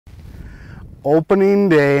Opening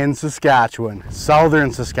day in Saskatchewan,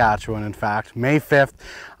 southern Saskatchewan in fact, May 5th.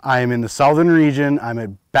 I am in the southern region. I'm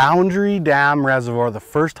at Boundary Dam Reservoir, the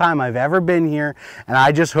first time I've ever been here, and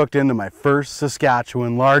I just hooked into my first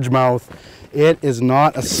Saskatchewan largemouth. It is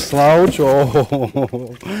not a slouch.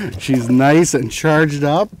 Oh, she's nice and charged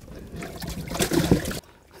up.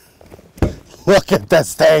 Look at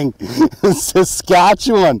this thing,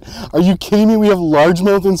 Saskatchewan. Are you kidding me? We have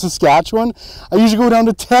largemouth in Saskatchewan? I usually go down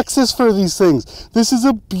to Texas for these things. This is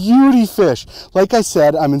a beauty fish. Like I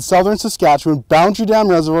said, I'm in southern Saskatchewan, Boundary Dam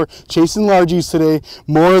Reservoir, chasing largies today.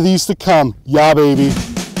 More of these to come. Yeah, baby.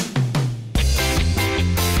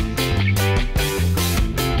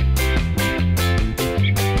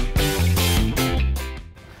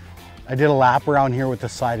 I did a lap around here with the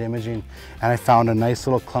side imaging and I found a nice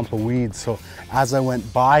little clump of weeds. So as I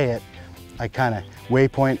went by it, I kind of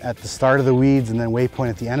waypoint at the start of the weeds and then waypoint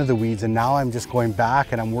at the end of the weeds. And now I'm just going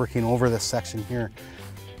back and I'm working over this section here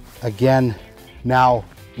again now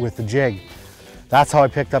with the jig. That's how I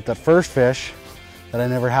picked up that first fish that I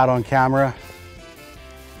never had on camera.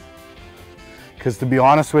 Because to be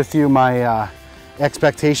honest with you, my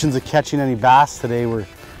expectations of catching any bass today were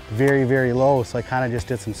very, very low. So I kind of just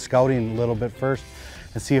did some scouting a little bit first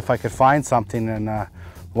and see if I could find something. And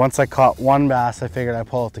once I caught one bass, I figured I'd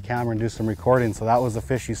pull out the camera and do some recording. So that was the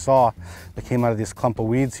fish you saw that came out of this clump of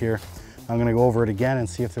weeds here. I'm gonna go over it again and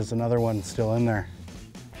see if there's another one still in there.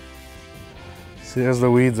 See, there's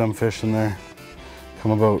the weeds I'm fishing there.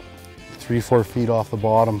 Come about 3-4 feet off the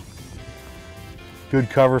bottom. Good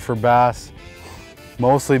cover for bass,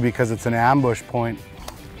 mostly because it's an ambush point.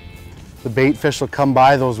 The bait fish will come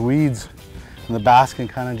by those weeds and the bass can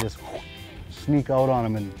kind of just sneak out on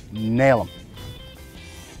them and nail them.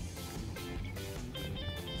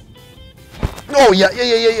 Oh yeah.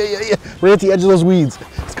 Right at the edge of those weeds.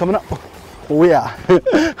 It's coming up. Oh yeah.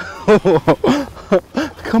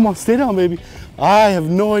 Come on, stay down, baby. I have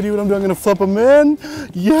no idea what I'm doing. I'm gonna flip them in.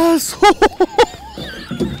 Yes.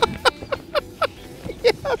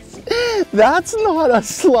 Yes. That's not a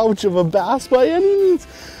slouch of a bass by any means.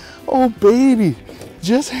 Oh baby,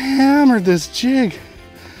 just hammered this jig.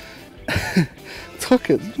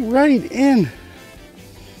 Took it right in.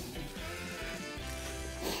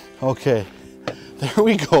 Okay, there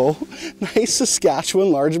we go. Nice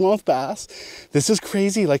Saskatchewan largemouth bass. This is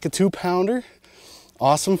crazy, like a 2-pounder.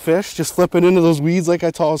 Awesome fish, just flipping into those weeds like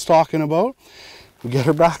I was talking about. We'll get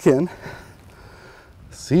her back in.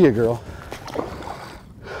 See ya, girl.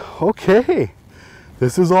 Okay,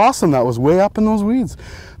 this is awesome. That was way up in those weeds.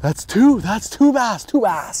 That's two bass.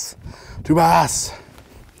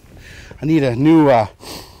 I need a new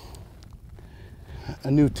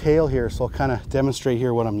tail here, so I'll kind of demonstrate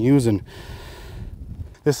here what I'm using.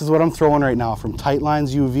 This is what I'm throwing right now from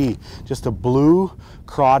Tightlines UV, just a blue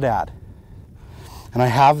crawdad. And I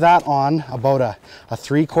have that on about a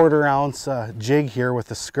 3/4 ounce jig here with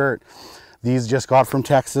the skirt. These just got from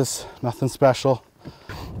Texas, nothing special.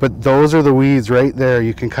 But those are the weeds right there.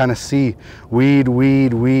 You can kind of see weed.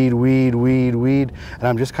 And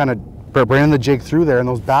I'm just kind of bringing the jig through there, and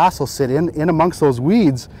those bass will sit in amongst those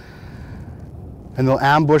weeds and they'll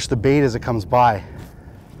ambush the bait as it comes by.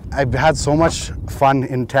 I've had so much fun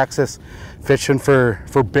in Texas fishing for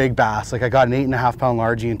big bass. Like I got an 8.5 pound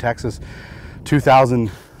largie in Texas,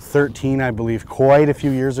 2013, I believe, quite a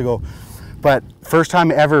few years ago. But first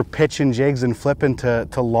time ever pitching jigs and flipping to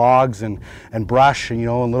logs and brush and, you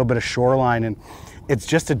know, a little bit of shoreline. And it's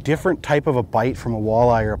just a different type of a bite from a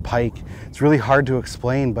walleye or a pike. It's really hard to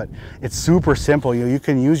explain, but it's super simple. You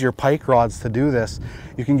can use your pike rods to do this.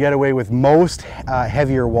 You can get away with most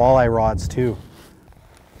heavier walleye rods too.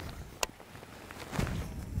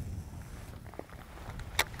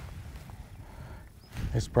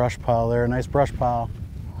 Nice brush pile there, nice brush pile.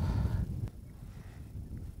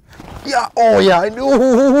 Yeah, oh yeah, I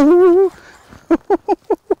knew.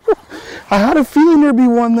 I had a feeling there'd be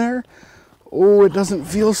one there. Oh, it doesn't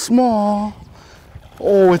feel small.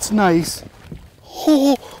 Oh, it's nice.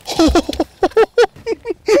 Oh,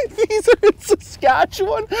 these are in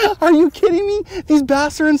Saskatchewan. Are you kidding me? These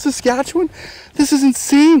bass are in Saskatchewan? This is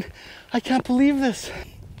insane. I can't believe this.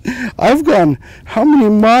 I've gone how many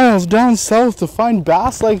miles down south to find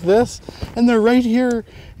bass like this, and they're right here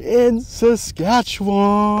in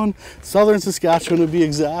Saskatchewan. Southern Saskatchewan to be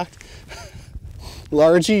exact.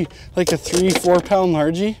 Largie, like a 3-4 pound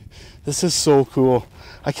largie. This is so cool.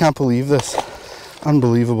 I can't believe this.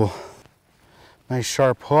 Unbelievable. Nice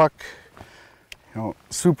sharp hook. You know,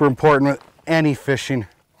 super important with any fishing.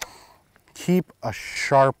 Keep a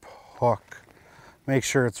sharp hook. Make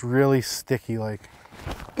sure it's really sticky like.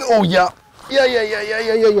 Oh yeah.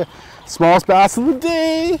 Yeah. Smallest bass of the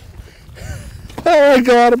day. Oh, I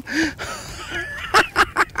got him.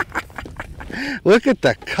 Look at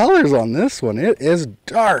the colors on this one. It is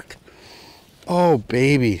dark. Oh,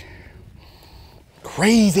 baby.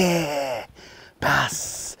 Crazy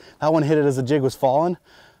bass. That one hit it as the jig was falling.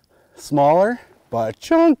 Smaller, but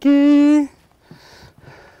chunky.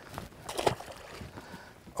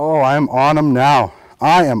 Oh, I'm on him now.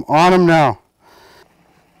 I am on him now.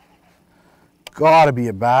 Gotta be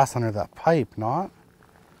a bass under that pipe, not?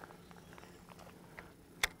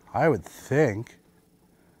 I would think.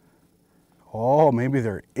 Oh, maybe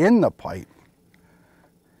they're in the pipe.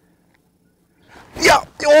 Yeah,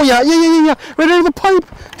 oh yeah, yeah. Right under the pipe,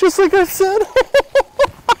 just like I said.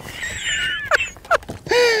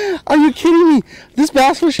 Are you kidding me? This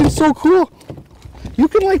bass fishing is so cool. You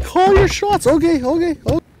can like call your shots. Okay.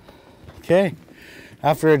 Okay,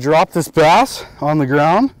 after I drop this bass on the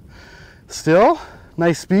ground, still,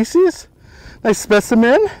 nice species, nice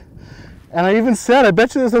specimen. And I even said, I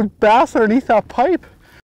bet you there's a bass underneath that pipe.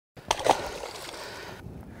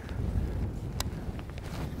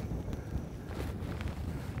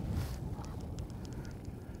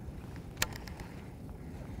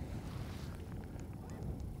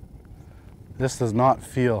 This does not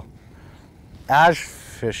feel as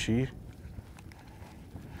fishy.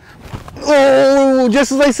 Oh,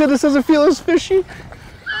 just as I said, this doesn't feel as fishy.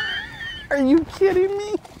 Are you kidding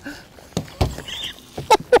me?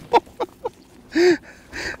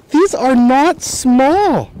 These are not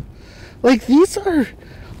small. Like, these are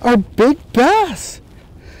big bass.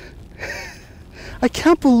 I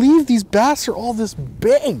can't believe these bass are all this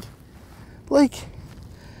big. Like,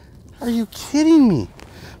 are you kidding me?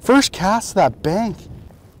 First cast of that bank.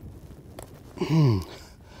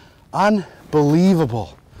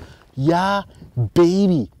 Unbelievable. Yeah,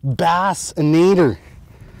 baby, bass-inator.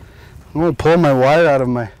 I'm gonna pull my wire out of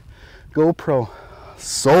my GoPro.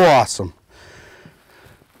 So awesome.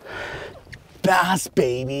 Bass,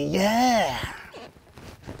 baby, yeah.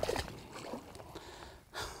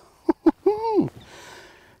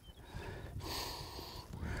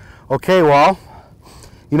 Okay, well,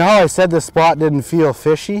 you know how I said this spot didn't feel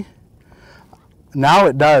fishy? Now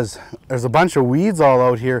it does. There's a bunch of weeds all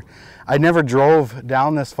out here. I never drove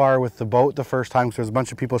down this far with the boat the first time because there's a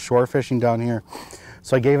bunch of people shore fishing down here.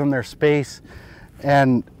 So I gave them their space,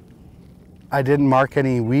 and I didn't mark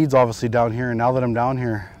any weeds obviously down here. And now that I'm down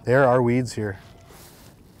here, there are weeds here.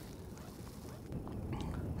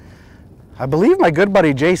 I believe my good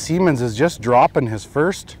buddy Jay Siemens is just dropping his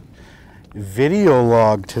first video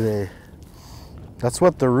log today. That's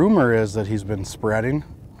what the rumor is that he's been spreading.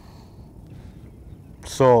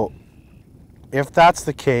 So if that's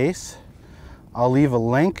the case, I'll leave a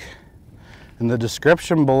link in the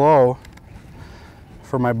description below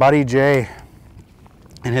for my buddy Jay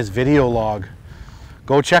and his video log.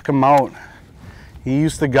 Go check him out. He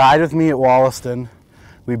used to guide with me at Wollaston.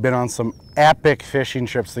 We've been on some epic fishing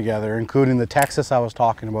trips together, including the Texas I was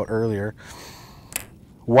talking about earlier,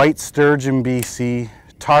 white sturgeon BC,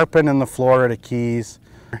 tarpon in the Florida Keys.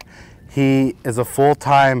 He is a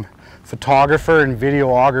full-time photographer and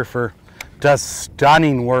videographer, does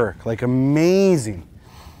stunning work, like amazing.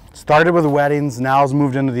 Started with weddings, now has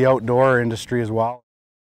moved into the outdoor industry as well.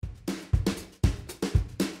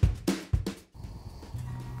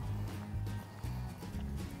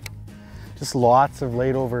 Just lots of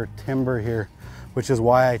laid over timber here, which is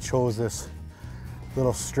why I chose this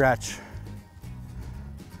little stretch.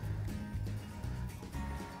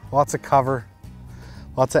 Lots of cover,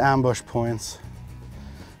 lots of ambush points.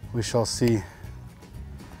 We shall see.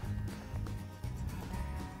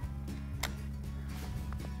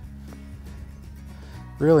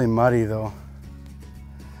 Really muddy though,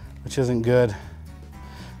 which isn't good.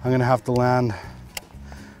 I'm gonna have to land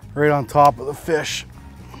right on top of the fish.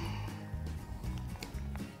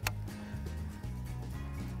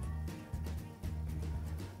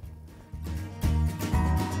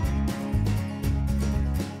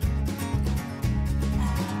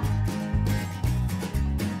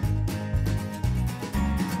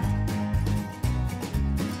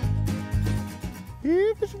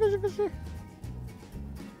 Fishy.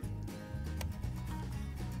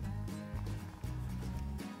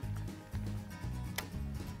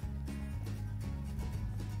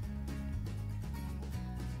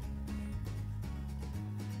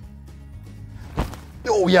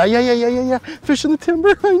 Oh yeah. Fish in the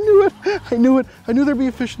timber. I knew it. I knew there'd be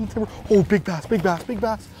a fish in the timber. Oh, big bass.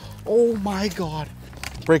 Oh my God.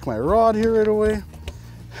 Break my rod here right away.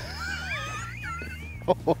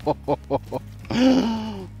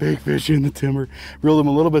 Big fish in the timber. Reeled him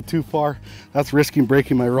a little bit too far. That's risking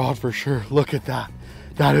breaking my rod for sure. Look at that.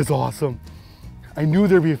 That is awesome. I knew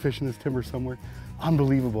there'd be a fish in this timber somewhere.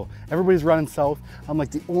 Unbelievable. Everybody's running south. I'm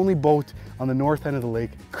like the only boat on the north end of the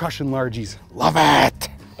lake, crushing largies. Love it.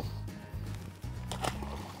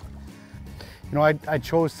 You know, I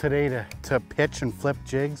chose today to pitch and flip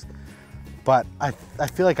jigs, but I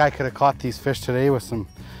feel like I could have caught these fish today with some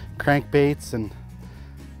crankbaits and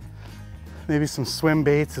maybe some swim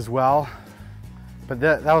baits as well. But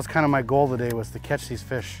that was kind of my goal today, was to catch these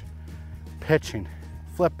fish pitching,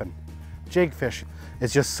 flipping, jig fishing.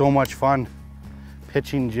 It's just so much fun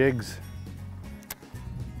pitching jigs.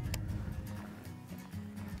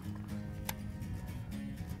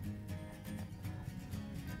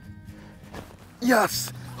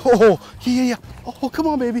 Yes! Oh, yeah. Oh, come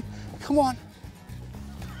on, baby. Come on.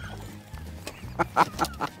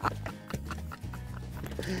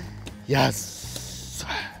 Yes.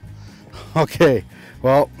 Okay,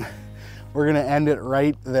 well, we're gonna end it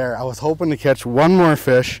right there. I was hoping to catch one more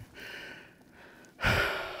fish.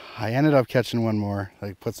 I ended up catching one more.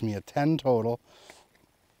 That puts me at 10 total.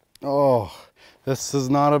 Oh, this is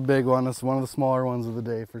not a big one. This is one of the smaller ones of the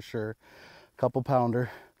day for sure. Couple pounder,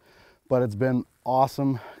 but it's been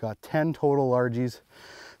awesome. Got 10 total largies.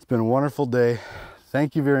 It's been a wonderful day.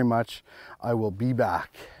 Thank you very much. I will be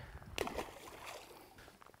back.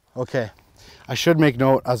 Okay, I should make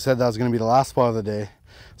note, I said that was gonna be the last spot of the day.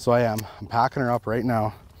 So I am. I'm packing her up right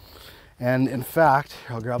now. And in fact,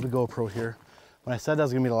 I'll grab the GoPro here. When I said that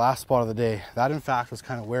was gonna be the last spot of the day, that in fact was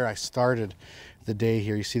kind of where I started the day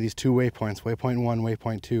here. You see these two waypoints, waypoint 1,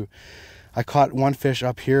 waypoint 2. I caught one fish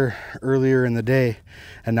up here earlier in the day,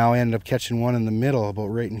 and now I ended up catching one in the middle, about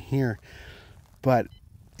right in here. But,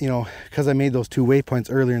 you know, because I made those two waypoints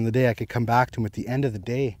earlier in the day, I could come back to them at the end of the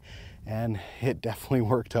day, and it definitely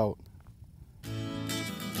worked out.